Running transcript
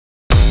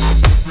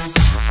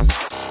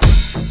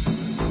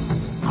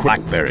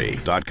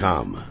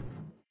CrackBerry.com.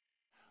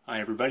 Hi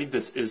everybody,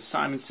 this is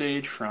Simon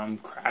Sage from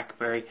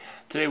CrackBerry.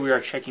 Today we are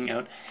checking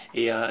out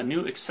a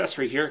new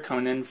accessory here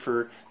coming in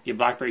for the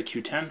BlackBerry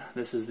Q10.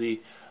 This is the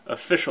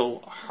official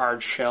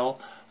hard shell.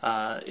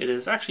 It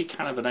is actually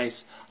kind of a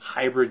nice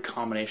hybrid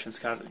combination. It's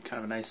got kind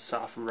of a nice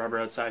soft rubber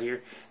outside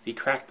here. The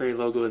CrackBerry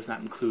logo is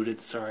not included.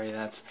 Sorry,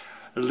 that's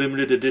a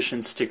limited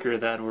edition sticker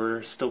that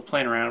we're still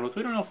playing around with.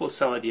 We don't know if we'll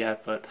sell it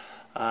yet, but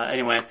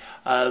anyway,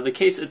 the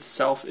case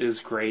itself is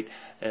great.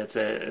 It's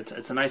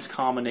a nice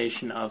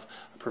combination of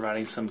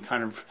providing some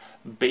kind of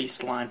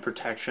baseline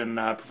protection,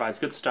 provides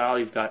good style.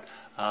 You've got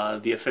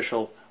the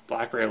official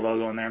BlackBerry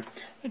logo in there.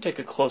 Let me take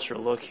a closer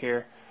look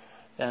here,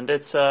 and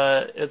it's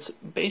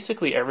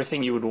basically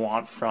everything you would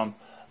want from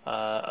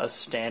a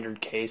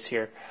standard case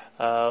here.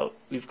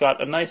 We've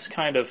got a nice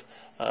kind of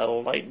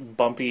light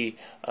bumpy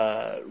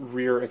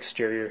rear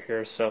exterior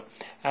here, so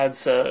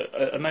adds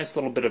a nice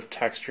little bit of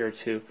texture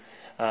to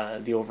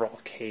the overall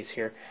case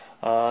here.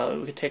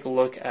 We could take a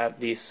look at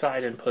the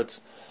side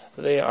inputs.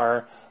 They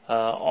are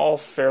all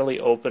fairly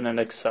open and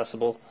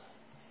accessible.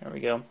 There we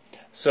go.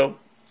 So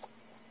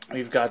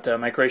we've got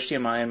micro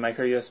HDMI and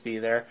micro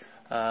USB there.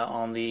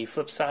 On the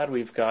flip side,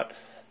 we've got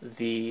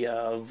the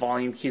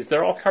volume keys.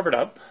 They're all covered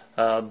up,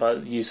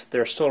 but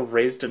they're still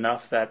raised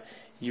enough that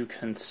you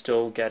can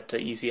still get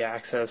easy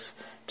access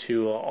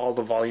to all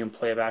the volume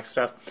playback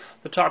stuff.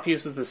 The top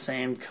uses the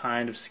same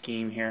kind of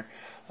scheme here,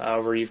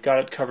 where you've got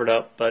it covered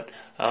up, but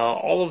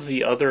all of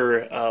the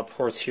other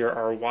ports here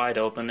are wide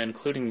open,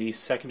 including the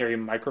secondary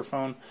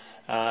microphone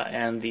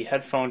and the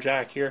headphone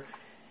jack here,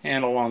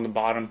 and along the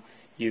bottom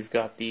you've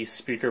got the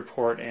speaker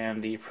port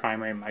and the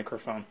primary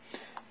microphone.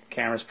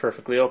 Camera's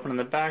perfectly open in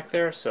the back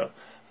there, so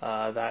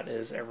that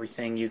is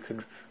everything you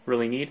could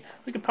really need.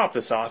 We can pop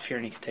this off here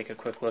and you can take a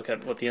quick look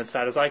at what the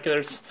inside is like.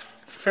 There's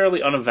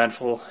fairly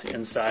uneventful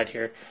inside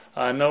here.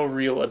 No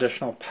real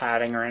additional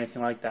padding or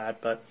anything like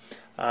that, but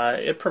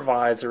it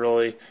provides a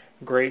really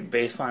great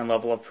baseline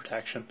level of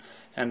protection.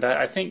 And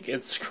I think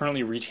it's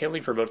currently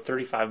retailing for about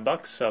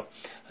 $35, so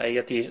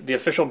you get the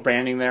official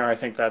branding there. I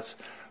think that's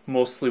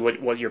mostly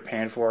what you're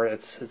paying for.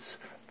 It's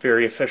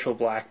very official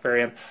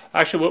BlackBerry. And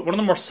actually, one of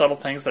the more subtle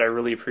things that I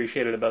really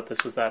appreciated about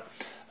this was that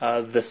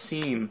the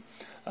seam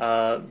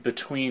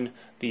between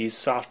the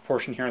soft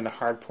portion here and the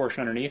hard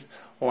portion underneath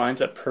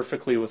lines up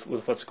perfectly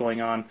with what's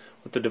going on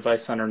with the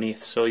device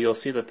underneath. So you'll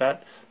see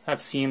that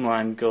seam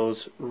line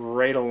goes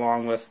right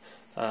along with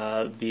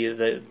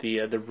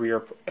the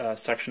rear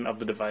section of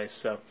the device.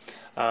 So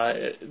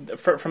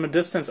from a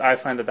distance, I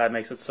find that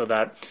makes it so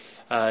that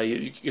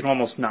you can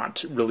almost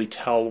not really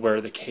tell where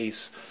the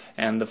case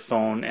and the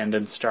phone end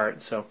and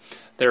start. So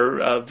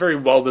they're very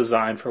well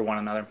designed for one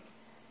another.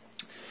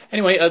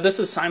 Anyway, this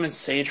is Simon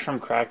Sage from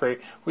CrackBerry.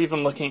 We've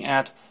been looking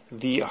at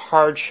the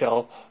hard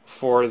shell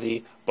for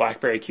the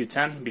BlackBerry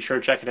Q10. Be sure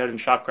to check it out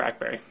and shop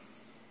CrackBerry.